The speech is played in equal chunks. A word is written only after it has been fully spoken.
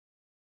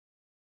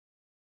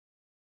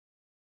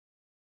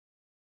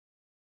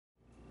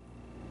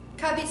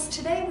Cubbies,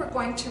 today we're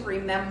going to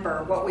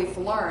remember what we've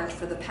learned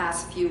for the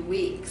past few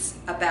weeks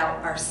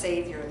about our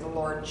Savior, the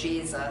Lord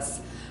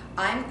Jesus.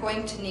 I'm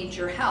going to need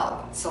your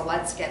help, so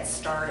let's get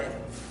started.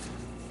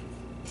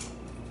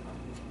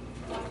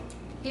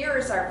 Here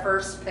is our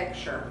first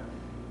picture.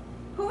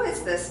 Who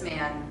is this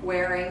man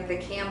wearing the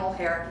camel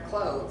hair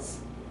clothes?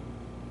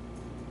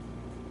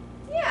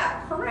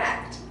 Yeah,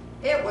 correct.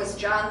 It was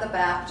John the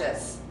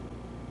Baptist.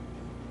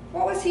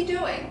 What was he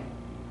doing?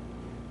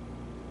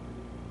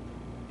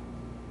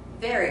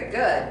 Very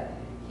good.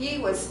 He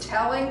was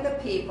telling the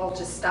people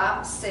to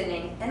stop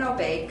sinning and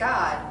obey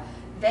God.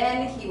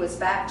 Then he was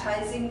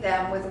baptizing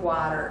them with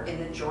water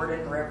in the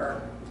Jordan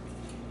River.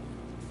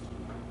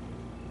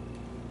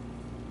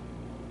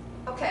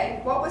 Okay,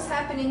 what was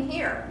happening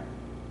here?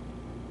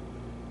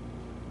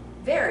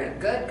 Very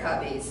good,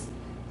 Cubbies.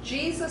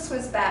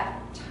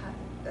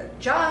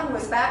 John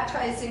was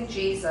baptizing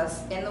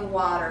Jesus in the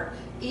water,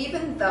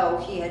 even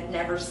though he had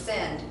never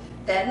sinned.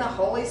 Then the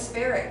Holy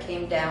Spirit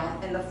came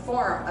down in the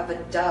form of a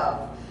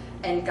dove,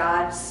 and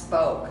God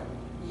spoke,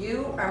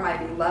 "You are my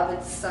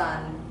beloved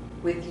Son.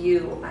 With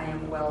you I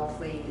am well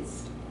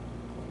pleased."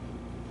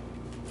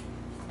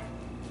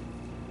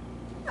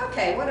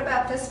 Okay, what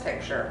about this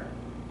picture?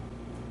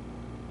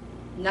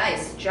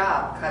 Nice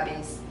job,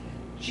 Cubbies.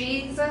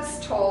 Jesus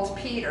told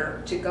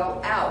Peter to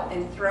go out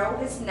and throw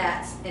his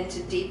nets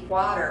into deep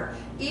water,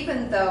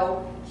 even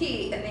though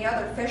he and the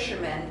other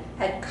fishermen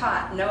had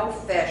caught no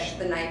fish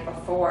the night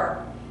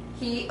before.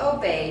 He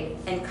obeyed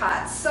and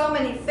caught so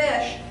many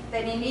fish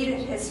that he needed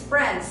his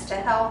friends to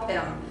help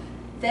him.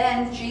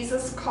 Then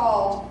Jesus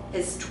called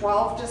his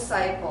 12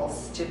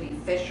 disciples to be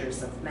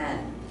fishers of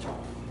men.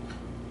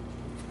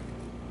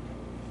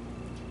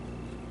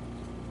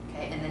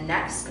 Okay, and the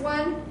next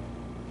one,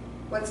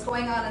 what's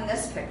going on in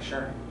this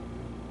picture?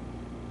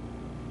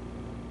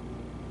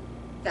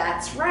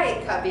 That's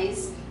right,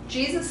 Cubbies.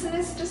 Jesus and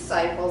his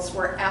disciples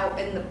were out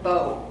in the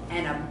boat,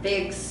 and a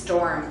big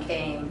storm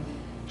came.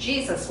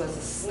 Jesus was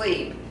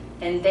asleep,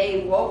 and they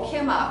woke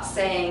him up,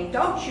 saying,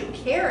 "Don't you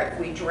care if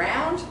we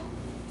drowned?"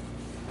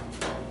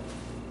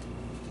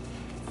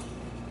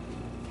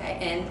 Okay,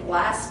 and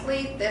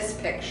lastly, this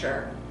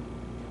picture.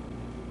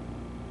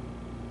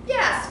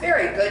 Yes,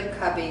 very good,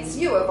 Cubbies.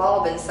 You have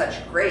all been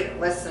such great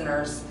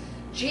listeners.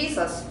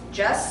 Jesus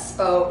just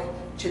spoke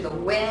to the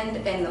wind,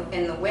 and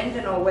the wind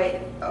and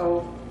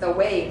the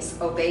waves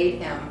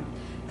obeyed him.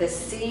 The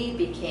sea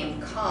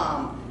became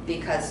calm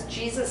because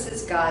Jesus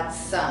is God's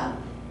Son,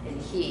 and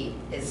he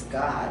is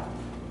God.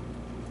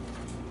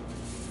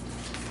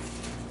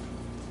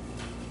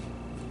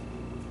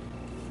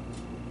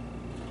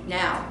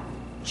 Now,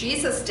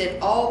 Jesus did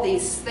all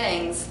these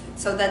things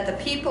so that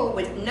the people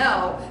would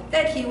know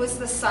that he was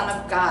the Son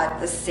of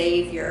God, the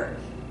Savior.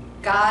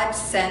 God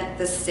sent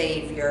the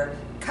Savior.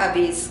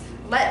 Cubbies,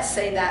 let's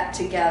say that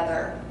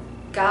together.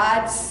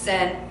 God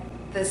sent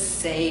the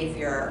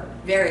Savior.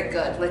 Very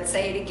good. Let's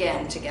say it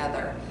again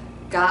together.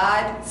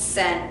 God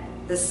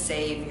sent the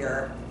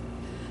Savior.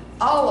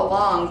 All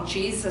along,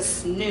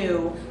 Jesus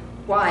knew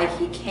why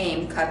he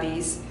came,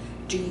 Cubbies.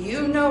 Do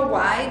you know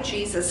why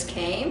Jesus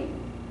came?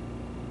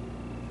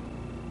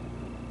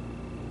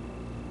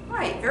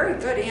 Right, very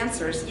good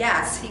answers.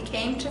 Yes, he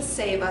came to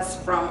save us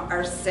from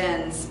our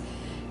sins.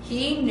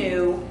 He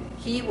knew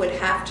he would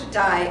have to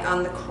die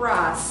on the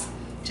cross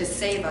to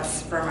save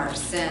us from our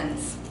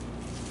sins.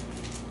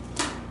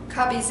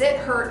 Cubbies, it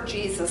hurt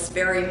Jesus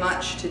very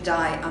much to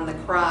die on the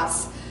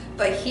cross,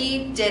 but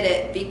he did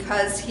it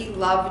because he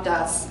loved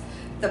us.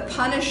 The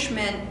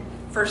punishment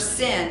for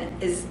sin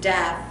is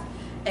death,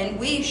 and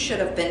we should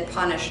have been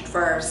punished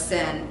for our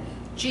sin.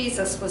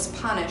 Jesus was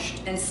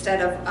punished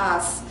instead of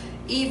us,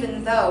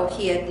 even though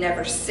he had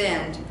never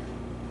sinned,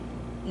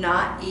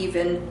 not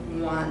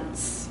even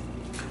once.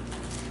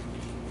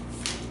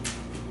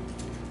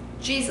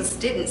 Jesus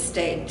didn't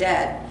stay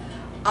dead.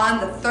 On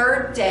the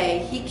third day,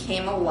 he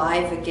came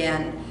alive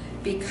again.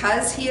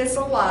 Because he is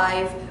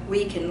alive,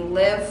 we can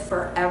live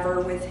forever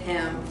with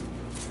him.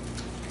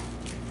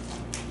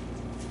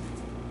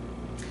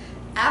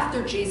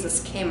 After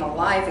Jesus came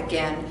alive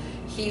again,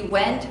 he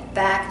went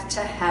back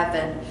to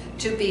heaven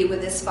to be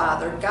with his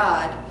Father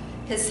God.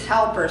 His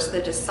helpers,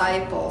 the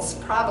disciples,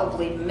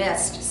 probably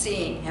missed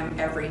seeing him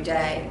every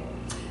day.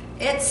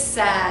 It's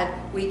sad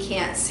we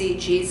can't see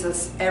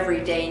Jesus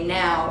every day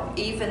now,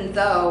 even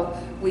though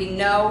we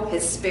know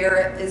his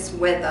Spirit is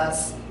with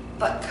us.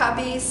 But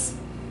Cubbies,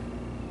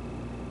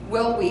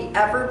 will we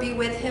ever be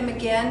with him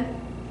again?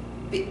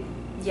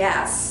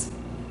 Yes.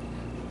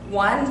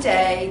 One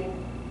day,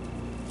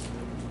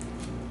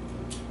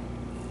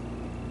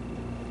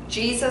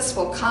 Jesus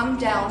will come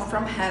down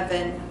from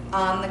heaven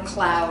on the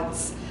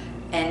clouds,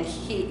 and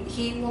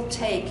he will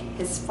take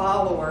his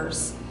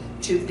followers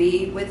to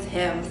be with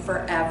him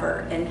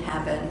forever in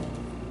heaven.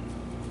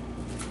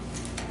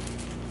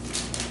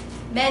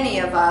 Many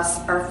of us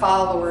are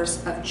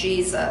followers of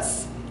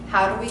Jesus.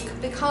 How do we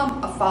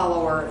become a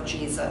follower of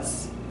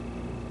Jesus?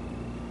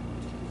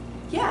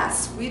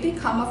 Yes, we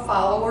become a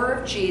follower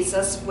of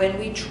Jesus when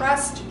we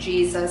trust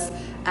Jesus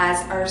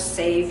as our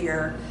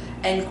Savior.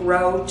 and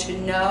grow to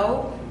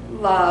know,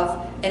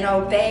 love, and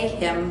obey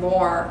him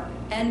more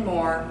and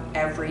more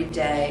every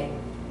day.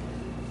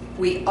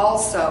 We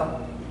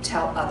also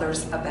tell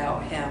others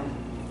about him.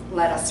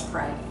 Let us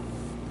pray.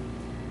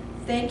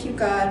 Thank you,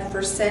 God,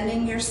 for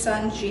sending your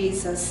Son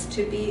Jesus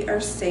to be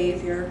our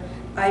Savior.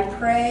 I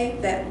pray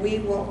that we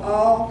will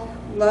all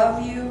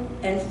love you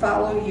and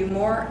follow you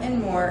more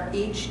and more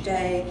each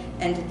day,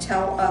 and to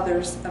tell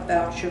others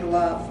about your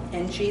love.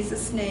 In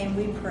Jesus' name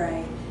we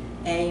pray.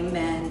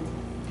 Amen.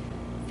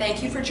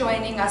 Thank you for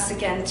joining us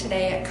again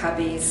today at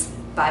Cubbies.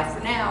 Bye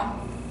for now.